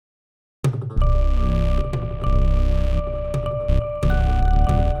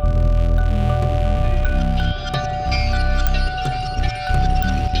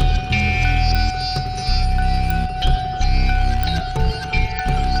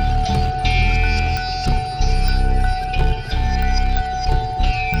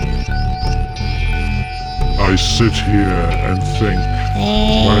sit here and think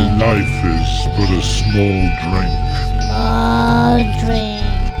my life is but a small drink.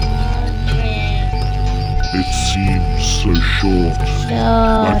 It seems so short,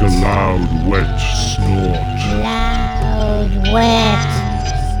 like a loud, wet snort.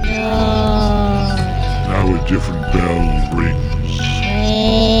 Now a different bell rings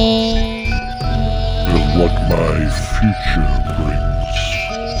of what my future brings.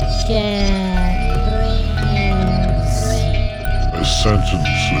 A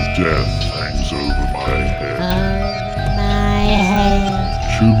sentence of death hangs over my head.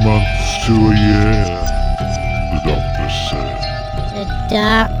 2 months to a year, the doctor said.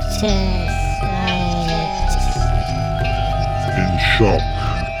 In shock,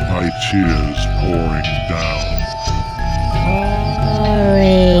 my tears pouring down,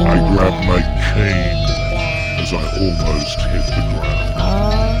 I grabbed my cane as I almost hit the ground.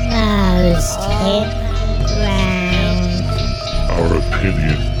 Our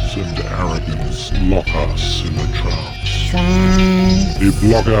opinions and arrogance lock us in a trance. They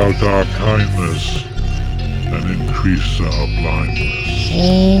block out our kindness and increase our blindness.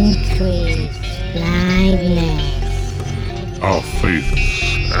 Our faiths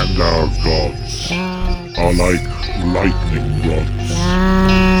and our gods are like lightning rods.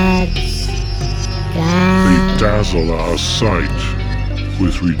 They dazzle our sight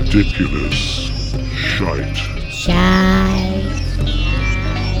with ridiculous shite.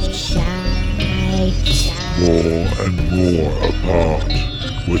 More and more apart,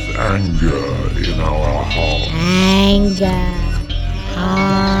 with anger in our hearts.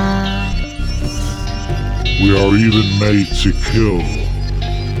 We are even made to kill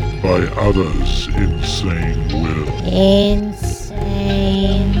by others' insane will.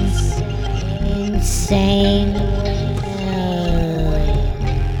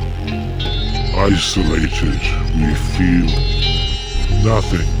 Isolated, we feel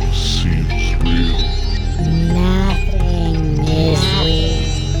nothing seems real.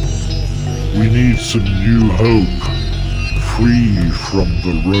 We need some new hope, free from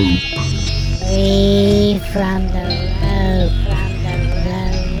the rope.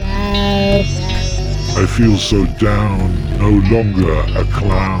 I feel so down, no longer a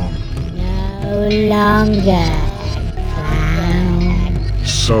clown.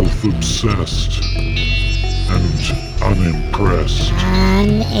 Self-obsessed and unimpressed.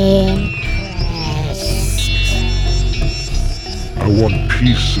 I want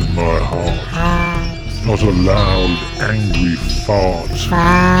peace in my heart, not a loud, angry fart.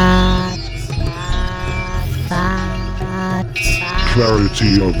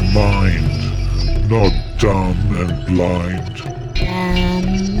 Clarity of mind, not dumb and blind.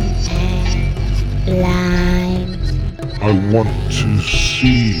 I want to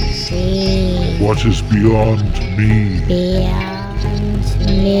see what is beyond me.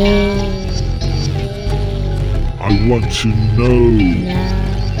 I want to know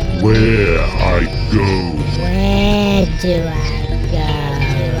where I go.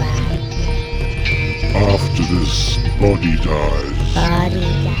 After this body dies,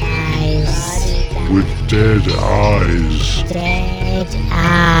 with dead eyes.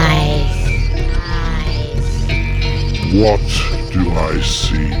 What do I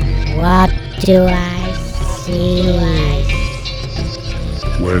see?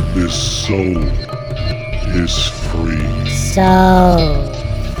 When this soul is free.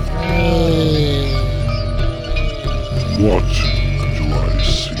 What do I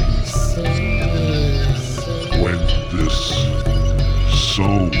see? When this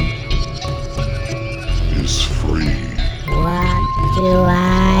soul is free.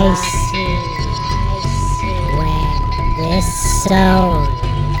 This soul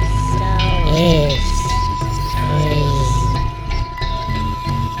is